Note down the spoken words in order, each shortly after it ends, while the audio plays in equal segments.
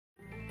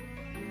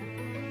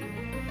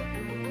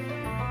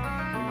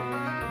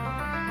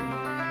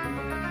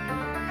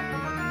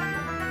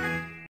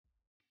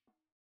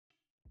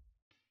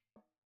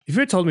If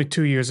you had told me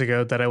 2 years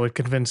ago that I would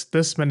convince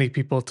this many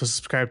people to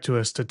subscribe to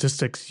a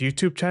statistics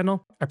YouTube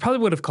channel, I probably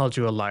would have called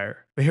you a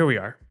liar, but here we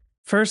are.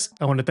 First,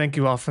 I want to thank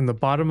you all from the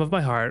bottom of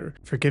my heart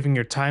for giving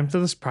your time to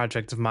this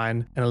project of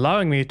mine and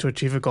allowing me to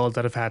achieve a goal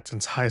that I've had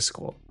since high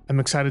school.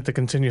 I'm excited to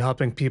continue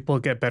helping people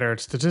get better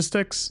at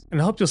statistics, and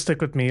I hope you'll stick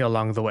with me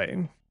along the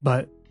way.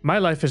 But my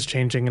life is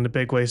changing in a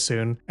big way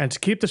soon, and to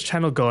keep this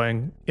channel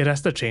going, it has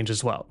to change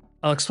as well.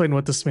 I'll explain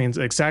what this means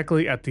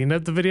exactly at the end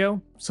of the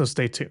video, so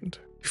stay tuned.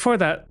 Before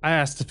that, I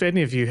asked if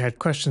any of you had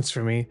questions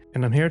for me,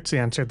 and I'm here to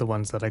answer the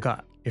ones that I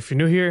got. If you're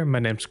new here, my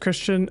name's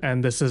Christian,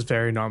 and this is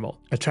Very Normal,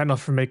 a channel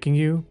for making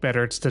you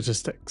better at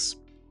statistics.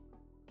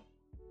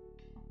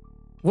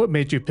 What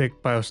made you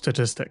pick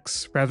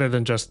biostatistics, rather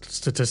than just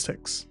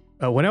statistics?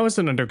 When I was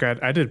an undergrad,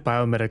 I did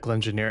biomedical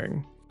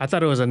engineering. I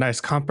thought it was a nice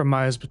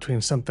compromise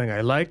between something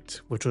I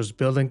liked, which was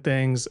building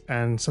things,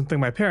 and something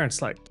my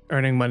parents liked,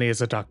 earning money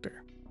as a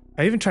doctor.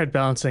 I even tried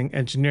balancing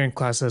engineering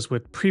classes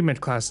with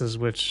pre-med classes,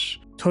 which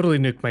totally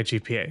nuked my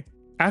GPA.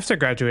 After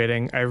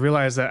graduating, I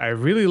realized that I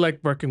really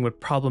liked working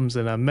with problems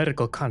in a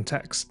medical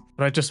context,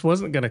 but I just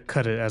wasn't going to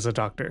cut it as a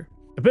doctor.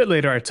 A bit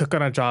later, I took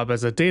on a job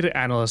as a data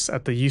analyst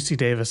at the UC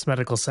Davis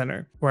Medical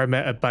Center, where I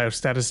met a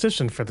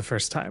biostatistician for the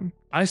first time.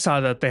 I saw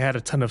that they had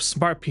a ton of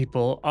smart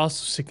people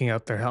also seeking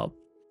out their help.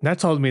 And that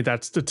told me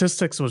that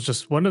statistics was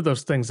just one of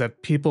those things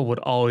that people would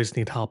always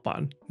need help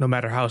on, no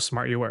matter how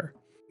smart you were.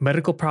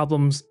 Medical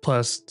problems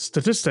plus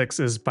statistics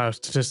is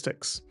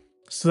biostatistics.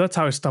 So that's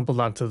how I stumbled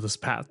onto this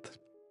path.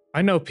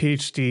 I know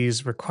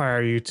Ph.Ds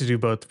require you to do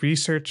both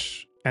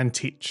research and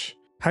teach.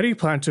 How do you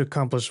plan to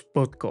accomplish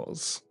both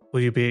goals? Will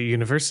you be at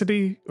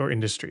university or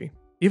industry?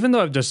 Even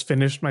though I've just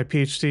finished my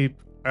Ph.D.,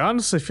 I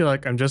honestly feel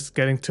like I'm just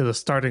getting to the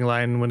starting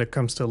line when it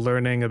comes to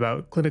learning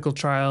about clinical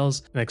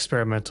trials and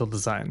experimental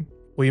design.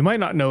 What you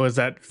might not know is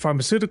that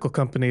pharmaceutical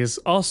companies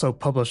also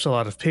publish a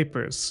lot of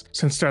papers,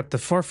 since they're at the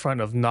forefront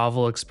of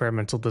novel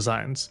experimental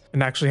designs,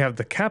 and actually have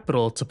the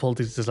capital to pull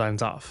these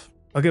designs off.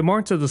 I'll get more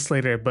into this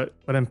later, but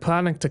I'm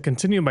planning to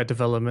continue my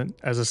development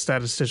as a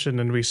statistician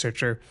and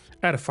researcher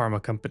at a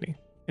pharma company.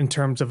 In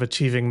terms of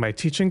achieving my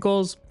teaching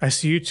goals, I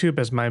see YouTube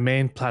as my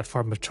main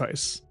platform of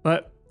choice.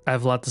 But I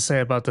have a lot to say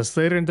about this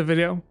later in the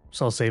video,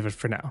 so I'll save it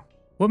for now.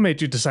 What made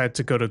you decide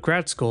to go to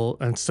grad school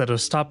instead of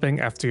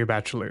stopping after your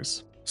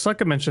bachelor's? So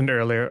like I mentioned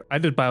earlier, I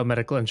did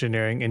biomedical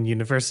engineering in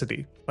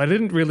university, but I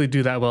didn't really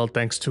do that well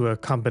thanks to a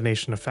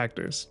combination of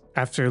factors.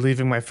 After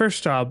leaving my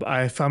first job,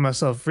 I found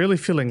myself really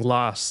feeling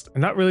lost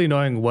and not really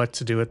knowing what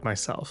to do with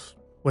myself.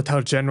 With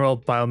how general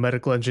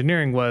biomedical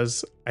engineering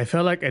was, I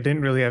felt like I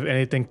didn't really have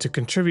anything to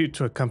contribute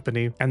to a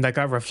company, and that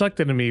got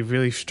reflected in me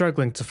really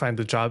struggling to find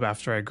a job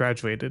after I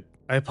graduated.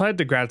 I applied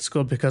to grad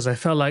school because I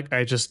felt like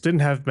I just didn't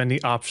have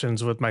many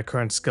options with my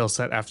current skill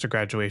set after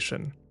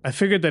graduation. I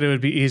figured that it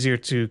would be easier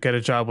to get a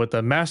job with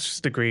a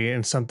master's degree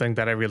in something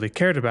that I really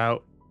cared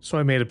about, so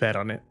I made a bet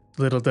on it.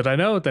 Little did I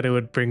know that it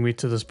would bring me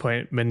to this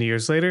point many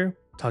years later,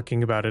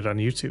 talking about it on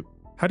YouTube.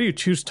 How do you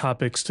choose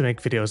topics to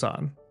make videos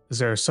on? Is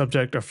there a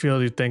subject or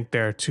field you think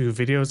there are two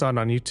videos on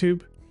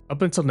YouTube?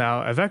 Up until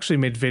now, I've actually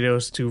made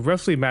videos to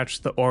roughly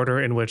match the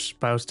order in which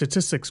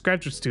biostatistics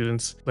graduate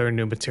students learn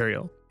new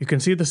material. You can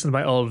see this in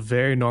my old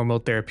Very Normal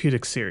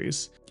Therapeutics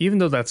series. Even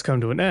though that's come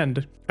to an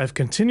end, I've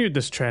continued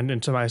this trend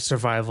into my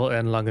survival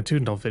and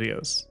longitudinal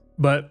videos.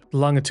 But the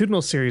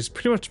longitudinal series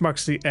pretty much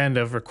marks the end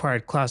of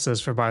required classes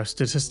for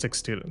biostatistics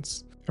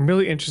students. I'm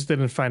really interested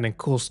in finding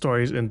cool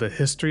stories in the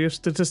history of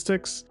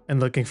statistics and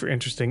looking for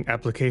interesting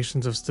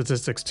applications of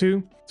statistics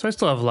too, so I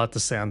still have a lot to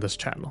say on this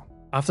channel.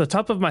 Off the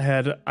top of my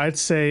head, I'd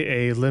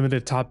say a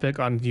limited topic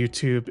on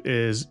YouTube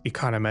is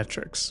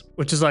econometrics,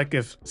 which is like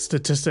if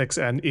statistics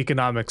and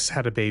economics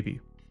had a baby.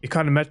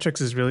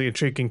 Econometrics is really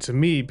intriguing to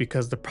me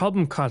because the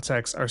problem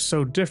contexts are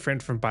so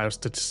different from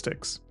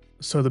biostatistics.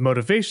 So the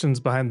motivations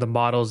behind the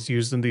models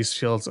used in these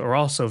fields are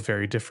also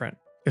very different.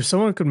 If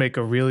someone could make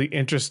a really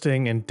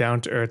interesting and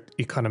down-to-earth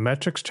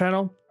econometrics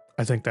channel,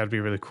 I think that'd be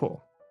really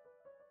cool.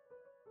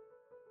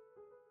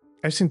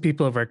 I've seen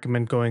people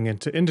recommend going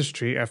into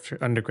industry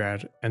after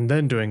undergrad and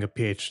then doing a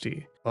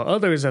Ph.D., while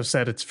others have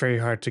said it's very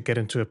hard to get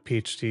into a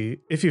Ph.D.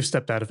 if you've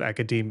stepped out of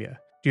academia.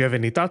 Do you have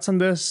any thoughts on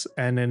this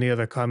and any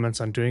other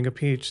comments on doing a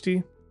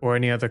Ph.D.? Or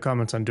any other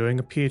comments on doing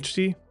a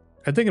Ph.D.?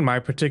 I think in my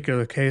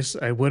particular case,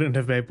 I wouldn't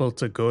have been able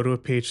to go to a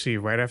Ph.D.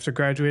 right after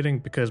graduating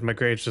because my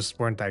grades just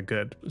weren't that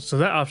good, so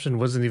that option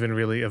wasn't even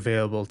really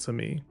available to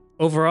me.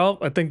 Overall,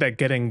 I think that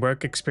getting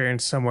work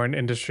experience somewhere in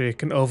industry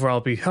can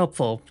overall be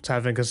helpful to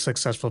having a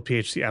successful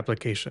Ph.D.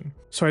 application.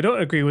 So I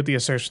don't agree with the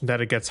assertion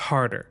that it gets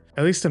harder,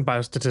 at least in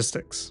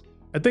biostatistics.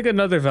 I think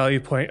another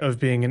value point of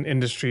being in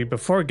industry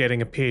before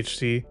getting a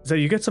Ph.D. is that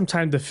you get some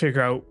time to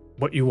figure out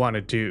what you want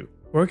to do.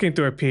 Working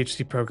through a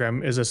Ph.D.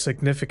 program is a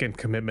significant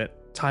commitment,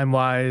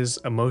 time-wise,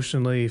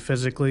 emotionally,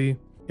 physically.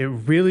 It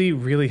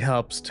really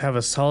helps to have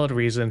a solid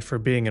reason for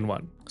being in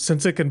one,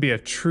 since it can be a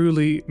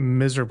truly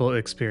miserable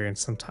experience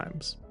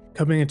sometimes.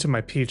 Coming into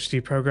my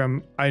Ph.D.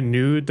 program, I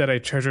knew that I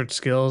treasured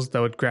skills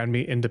that would grant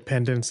me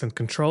independence and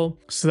control,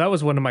 so that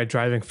was one of my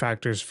driving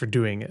factors for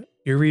doing it.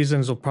 Your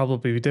reasons will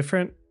probably be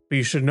different, but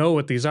you should know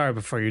what these are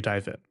before you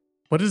dive in.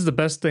 What is the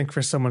best thing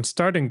for someone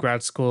starting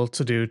grad school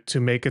to do to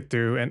make it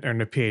through and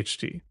earn a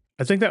PhD?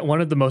 I think that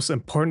one of the most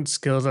important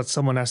skills that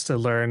someone has to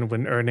learn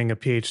when earning a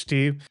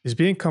PhD is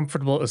being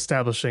comfortable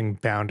establishing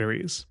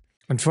boundaries.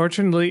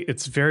 Unfortunately,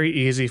 it's very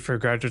easy for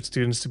graduate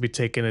students to be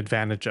taken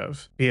advantage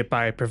of, be it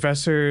by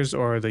professors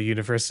or the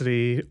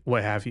university,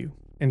 what have you.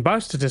 In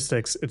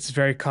biostatistics, it's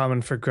very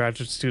common for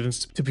graduate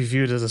students to be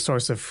viewed as a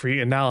source of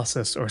free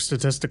analysis or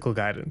statistical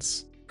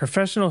guidance.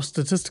 Professional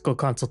statistical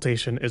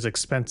consultation is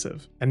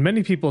expensive, and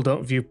many people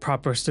don't view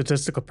proper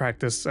statistical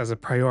practice as a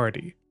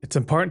priority. It's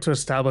important to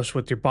establish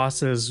with your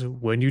bosses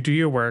when you do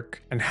your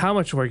work and how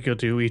much work you'll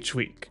do each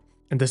week.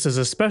 And this is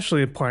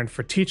especially important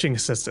for teaching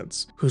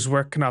assistants, whose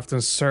work can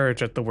often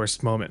surge at the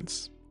worst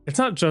moments. It's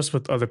not just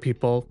with other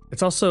people,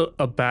 it's also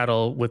a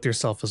battle with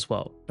yourself as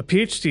well. A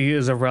PhD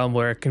is a realm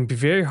where it can be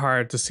very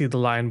hard to see the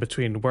line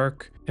between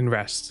work and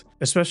rest,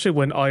 especially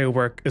when all your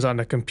work is on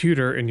a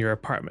computer in your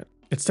apartment.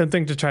 It's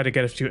tempting to try to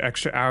get a few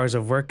extra hours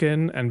of work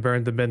in and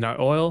burn the midnight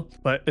oil,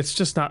 but it's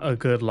just not a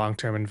good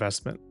long-term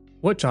investment.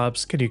 What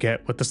jobs can you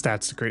get with a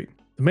stats degree?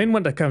 The main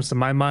one that comes to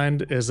my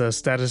mind is a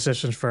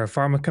statistician for a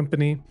pharma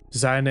company,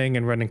 designing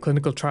and running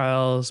clinical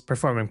trials,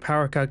 performing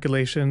power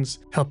calculations,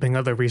 helping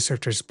other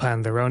researchers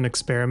plan their own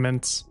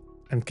experiments,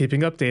 and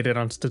keeping updated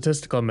on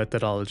statistical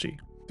methodology.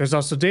 There's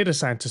also data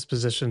scientist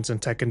positions in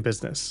tech and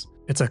business.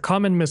 It's a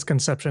common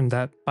misconception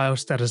that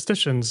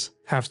biostatisticians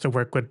have to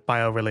work with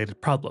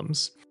bio-related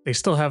problems. They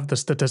still have the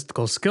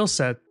statistical skill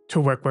set to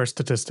work where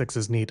statistics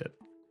is needed.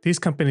 These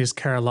companies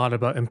care a lot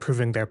about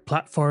improving their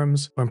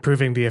platforms or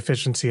improving the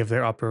efficiency of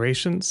their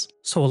operations,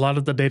 so a lot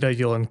of the data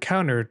you'll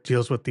encounter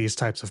deals with these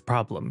types of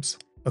problems.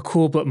 A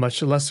cool but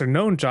much lesser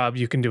known job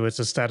you can do as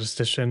a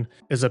statistician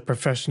is a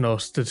professional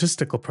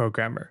statistical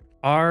programmer.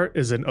 R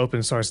is an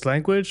open source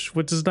language,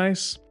 which is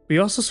nice. We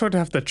also sort of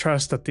have to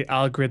trust that the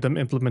algorithm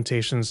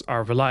implementations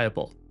are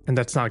reliable, and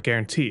that's not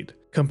guaranteed.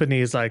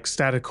 Companies like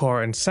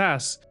Staticore and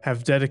SAS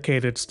have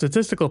dedicated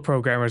statistical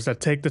programmers that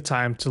take the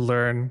time to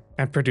learn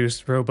and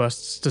produce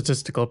robust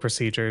statistical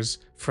procedures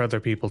for other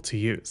people to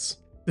use.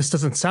 This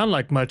doesn't sound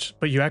like much,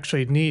 but you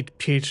actually need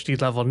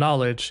PhD level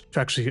knowledge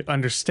to actually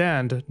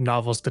understand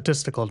novel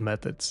statistical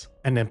methods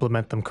and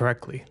implement them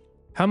correctly.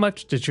 How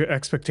much did your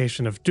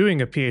expectation of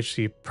doing a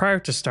PhD prior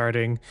to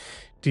starting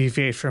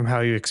deviate from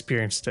how you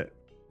experienced it?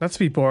 Not to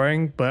be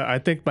boring, but I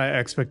think my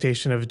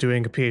expectation of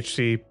doing a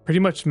PhD pretty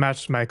much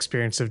matched my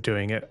experience of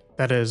doing it.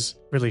 That is,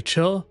 really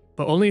chill,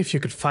 but only if you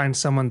could find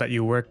someone that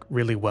you work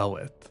really well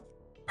with.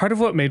 Part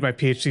of what made my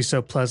PhD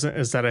so pleasant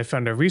is that I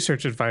found a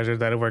research advisor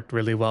that I worked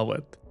really well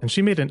with, and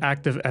she made an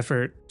active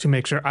effort to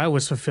make sure I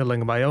was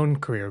fulfilling my own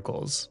career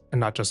goals, and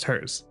not just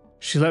hers.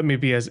 She let me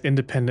be as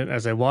independent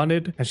as I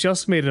wanted, and she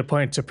also made it a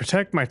point to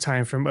protect my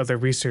time from other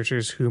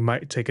researchers who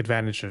might take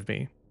advantage of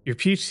me. Your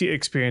PhD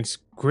experience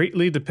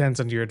greatly depends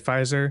on your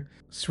advisor,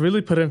 so really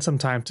put in some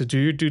time to do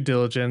your due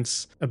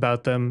diligence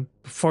about them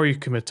before you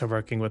commit to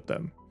working with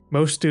them.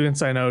 Most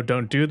students I know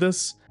don't do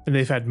this, and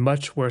they've had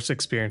much worse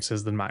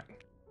experiences than mine.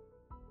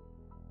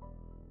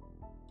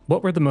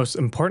 What were the most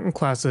important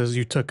classes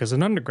you took as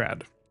an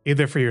undergrad?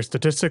 Either for your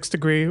statistics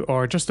degree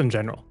or just in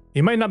general.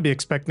 You might not be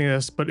expecting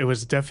this, but it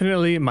was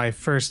definitely my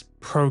first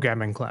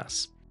programming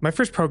class. My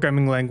first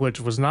programming language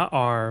was not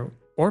R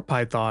or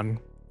Python,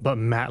 but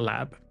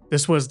MATLAB.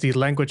 This was the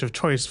language of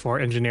choice for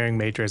engineering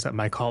majors at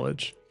my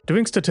college.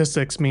 Doing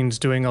statistics means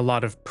doing a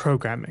lot of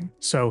programming,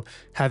 so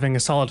having a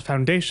solid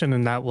foundation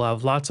in that will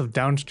have lots of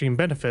downstream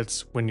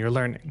benefits when you're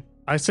learning.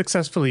 I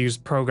successfully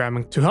used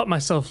programming to help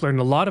myself learn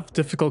a lot of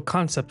difficult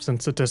concepts in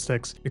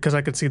statistics because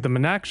I could see them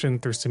in action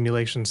through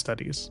simulation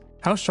studies.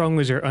 How strong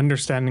was your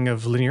understanding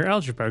of linear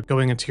algebra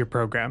going into your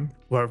program?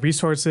 What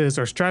resources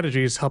or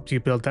strategies helped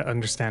you build that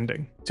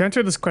understanding? To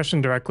answer this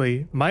question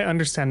directly, my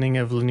understanding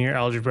of linear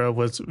algebra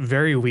was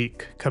very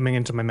weak coming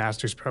into my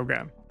master's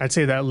program. I'd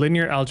say that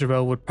linear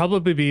algebra would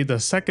probably be the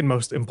second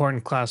most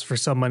important class for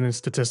someone in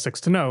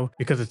statistics to know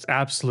because it's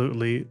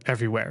absolutely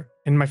everywhere.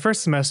 In my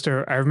first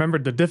semester, I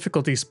remembered the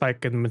difficulty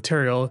spike in the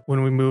material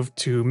when we moved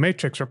to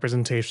matrix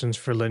representations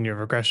for linear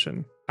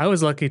regression. I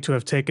was lucky to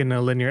have taken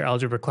a linear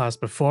algebra class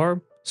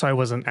before, so I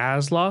wasn't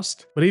as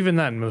lost, but even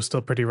then it was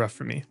still pretty rough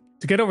for me.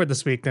 To get over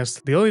this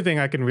weakness, the only thing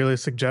I can really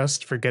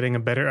suggest for getting a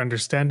better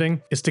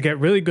understanding is to get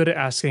really good at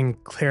asking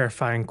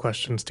clarifying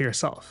questions to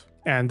yourself.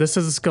 And this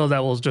is a skill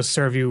that will just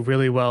serve you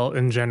really well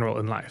in general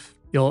in life.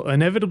 You'll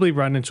inevitably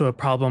run into a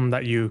problem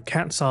that you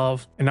can't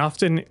solve, and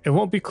often it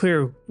won't be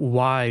clear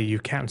why you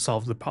can't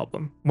solve the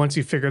problem. Once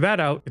you figure that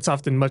out, it's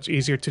often much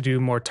easier to do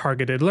more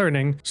targeted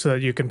learning so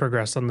that you can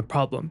progress on the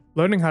problem.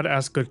 Learning how to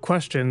ask good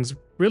questions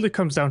really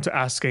comes down to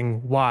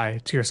asking why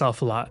to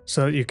yourself a lot,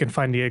 so that you can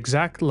find the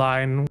exact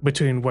line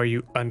between where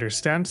you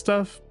understand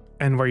stuff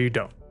and where you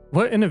don't.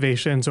 What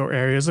innovations or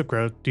areas of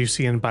growth do you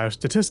see in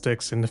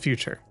biostatistics in the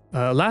future?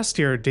 Last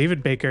year,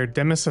 David Baker,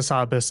 Demis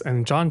Hassabis,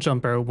 and John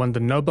Jumper won the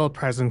Nobel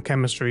Prize in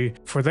Chemistry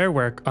for their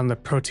work on the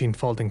protein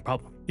folding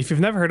problem. If you've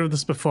never heard of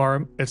this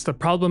before, it's the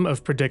problem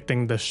of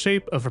predicting the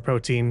shape of a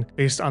protein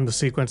based on the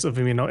sequence of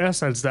amino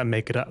acids that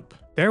make it up.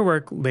 Their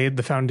work laid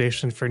the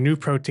foundation for new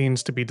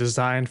proteins to be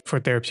designed for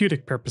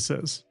therapeutic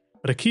purposes.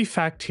 But a key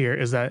fact here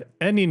is that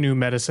any new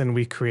medicine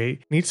we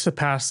create needs to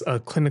pass a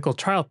clinical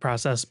trial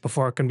process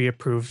before it can be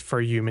approved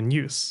for human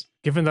use.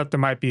 Given that there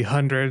might be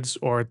hundreds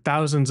or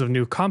thousands of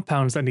new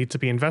compounds that need to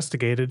be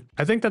investigated,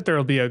 I think that there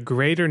will be a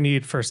greater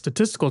need for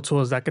statistical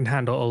tools that can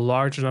handle a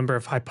large number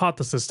of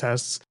hypothesis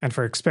tests and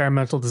for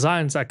experimental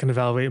designs that can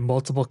evaluate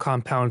multiple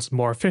compounds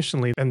more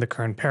efficiently than the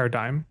current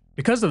paradigm.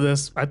 Because of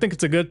this, I think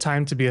it's a good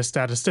time to be a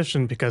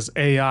statistician because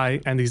AI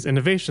and these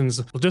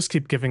innovations will just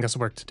keep giving us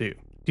work to do.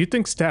 Do you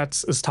think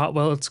stats is taught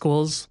well at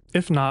schools?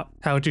 If not,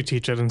 how would you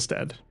teach it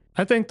instead?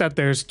 I think that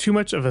there's too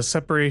much of a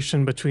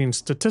separation between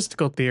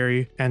statistical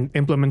theory and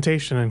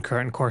implementation in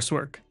current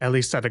coursework, at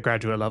least at a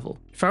graduate level.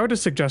 If I were to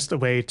suggest a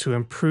way to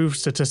improve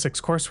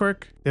statistics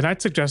coursework, then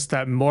I'd suggest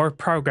that more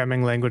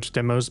programming language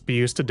demos be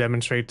used to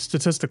demonstrate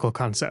statistical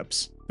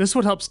concepts. This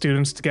would help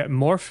students to get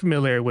more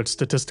familiar with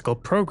statistical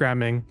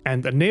programming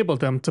and enable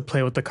them to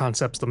play with the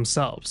concepts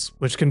themselves,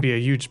 which can be a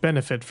huge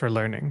benefit for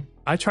learning.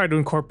 I try to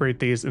incorporate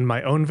these in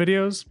my own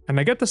videos, and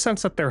I get the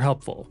sense that they're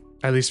helpful,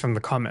 at least from the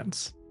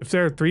comments. If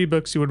there are 3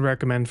 books you would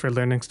recommend for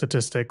learning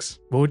statistics,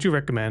 what would you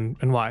recommend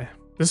and why?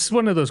 This is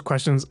one of those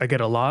questions I get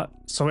a lot,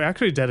 so I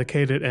actually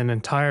dedicated an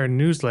entire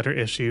newsletter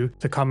issue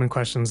to common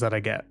questions that I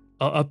get.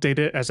 I'll update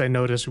it as I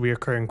notice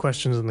recurring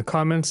questions in the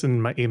comments and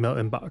in my email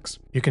inbox.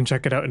 You can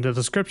check it out in the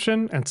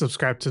description and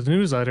subscribe to the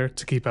newsletter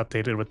to keep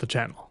updated with the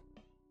channel.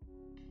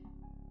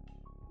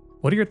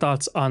 What are your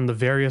thoughts on the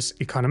various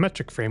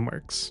econometric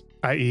frameworks,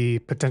 i.e.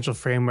 potential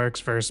frameworks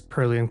versus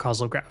pearlian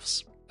causal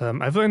graphs?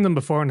 I've learned them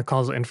before in a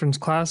causal inference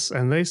class,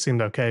 and they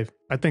seemed okay.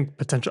 I think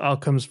potential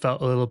outcomes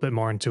felt a little bit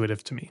more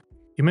intuitive to me.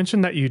 You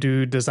mentioned that you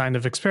do design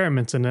of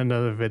experiments in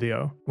another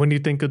video. When do you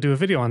think you'll do a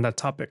video on that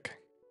topic?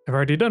 I've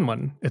already done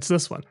one. It's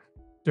this one.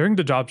 During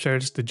the job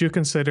shares, did you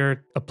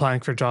consider applying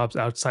for jobs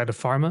outside of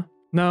pharma?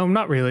 No,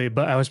 not really,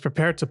 but I was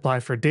prepared to apply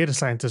for data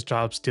scientist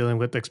jobs dealing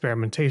with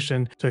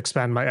experimentation to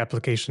expand my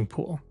application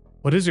pool.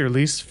 What is your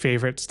least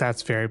favorite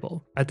stats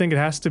variable? I think it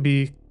has to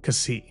be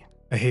Cassie.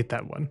 I hate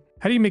that one.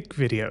 How do you make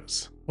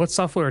videos? What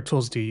software or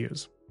tools do you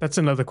use? That's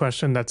another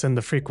question that's in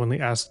the frequently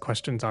asked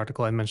questions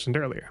article I mentioned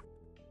earlier.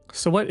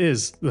 So what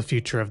is the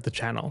future of the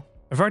channel?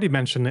 I've already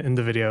mentioned it in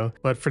the video,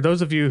 but for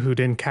those of you who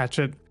didn't catch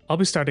it, I'll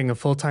be starting a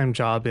full-time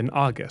job in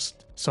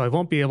August, so I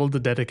won't be able to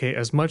dedicate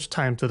as much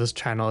time to this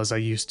channel as I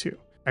used to.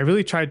 I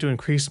really tried to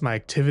increase my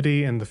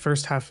activity in the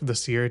first half of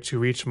this year to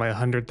reach my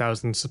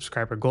 100,000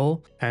 subscriber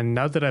goal, and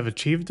now that I've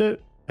achieved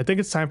it, I think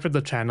it's time for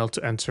the channel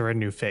to enter a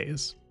new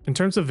phase. In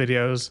terms of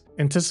videos,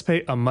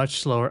 anticipate a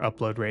much slower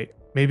upload rate,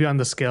 maybe on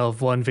the scale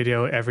of 1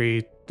 video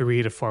every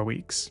 3 to 4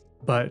 weeks.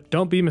 But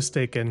don't be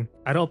mistaken,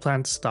 I don't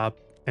plan to stop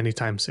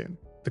anytime soon.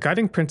 The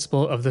guiding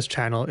principle of this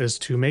channel is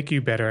to make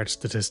you better at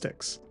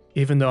statistics.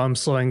 Even though I'm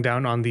slowing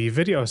down on the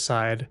video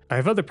side, I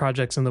have other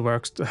projects in the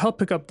works to help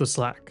pick up the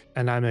slack,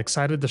 and I'm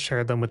excited to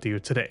share them with you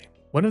today.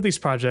 One of these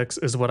projects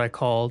is what I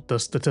call the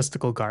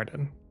Statistical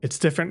Garden. It's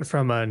different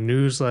from a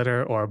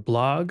newsletter or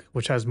blog,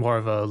 which has more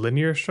of a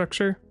linear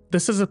structure.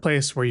 This is a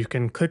place where you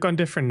can click on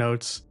different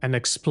notes and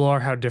explore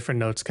how different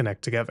notes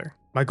connect together.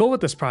 My goal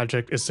with this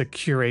project is to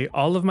curate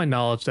all of my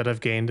knowledge that I've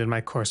gained in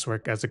my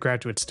coursework as a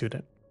graduate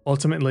student.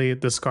 Ultimately,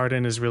 this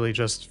garden is really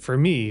just for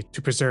me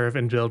to preserve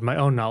and build my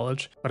own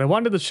knowledge, but I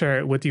wanted to share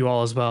it with you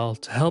all as well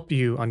to help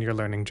you on your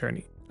learning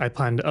journey. I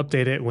plan to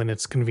update it when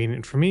it's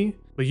convenient for me,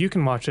 but you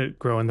can watch it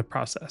grow in the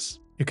process.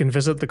 You can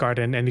visit the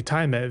garden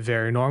anytime at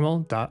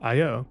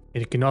verynormal.io,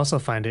 and you can also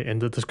find it in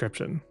the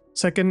description.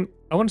 Second,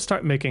 I want to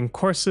start making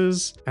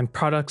courses and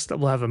products that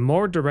will have a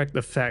more direct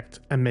effect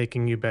on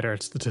making you better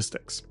at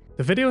statistics.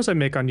 The videos I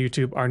make on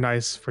YouTube are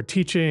nice for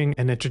teaching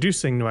and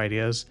introducing new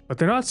ideas, but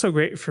they're not so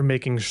great for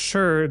making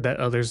sure that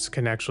others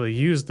can actually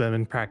use them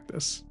in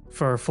practice.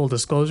 For full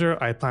disclosure,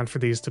 I plan for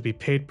these to be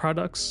paid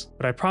products,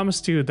 but I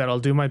promised you that I'll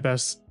do my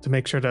best to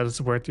make sure that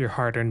it's worth your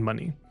hard-earned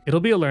money. It'll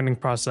be a learning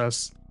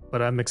process,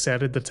 but I'm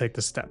excited to take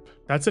the step.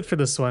 That's it for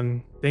this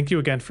one. Thank you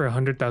again for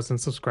 100,000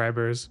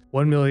 subscribers.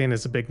 1 million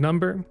is a big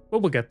number, but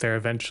we'll get there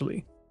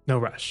eventually. No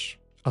rush.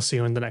 I'll see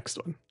you in the next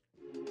one.